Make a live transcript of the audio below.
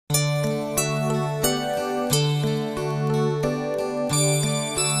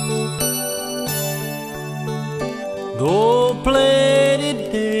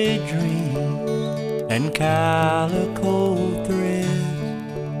gold-plated daydreams and calico threads,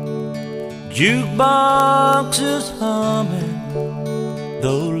 jukeboxes humming,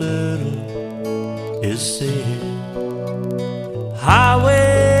 though little is said.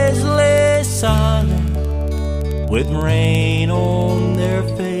 Highways lay silent with rain on their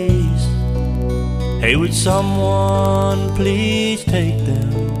face. Hey, would someone please take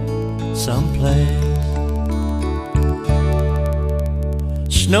them someplace?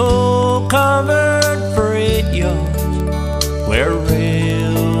 Snow-covered freight yards where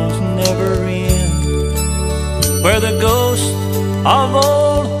rails never end, where the ghosts of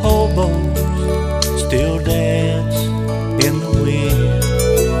old hobos still dance in the wind,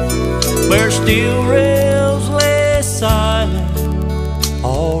 where steel rails lay silent,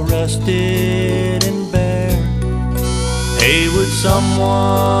 all rusted and bare. Hey, would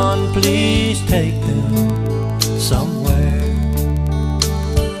someone please take them somewhere?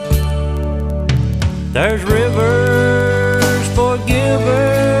 There's rivers for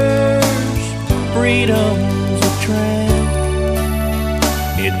givers, freedom's a trend.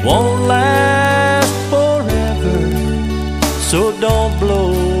 It won't last forever, so don't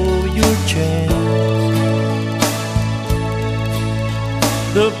blow your chance.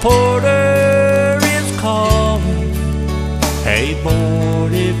 The porter is calling, hey,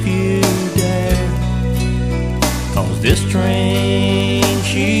 board if you dare, 'cause this train,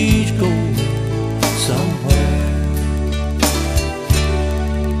 she's going somewhere.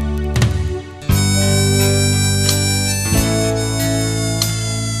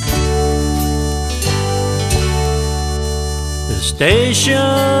 The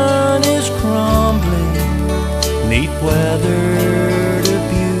station is crumbling neath weathered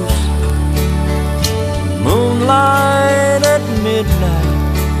abuse. Moonlight at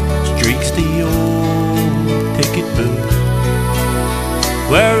midnight streaks the old ticket booth,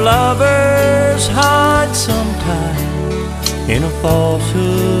 where lovers hide sometime in a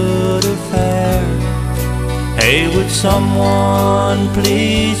falsehood affair. Hey, would someone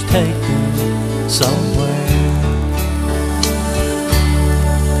please take them somewhere?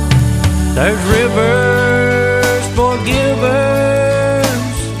 There's rivers for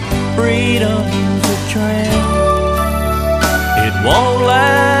givers, freedom's a trend. It won't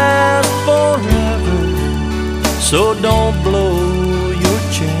last forever, so don't blow your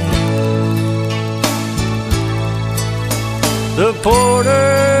chance. The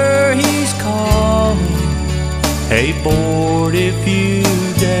porter, he's calling, hey, board if you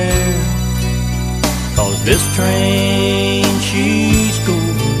dare, 'cause this train, she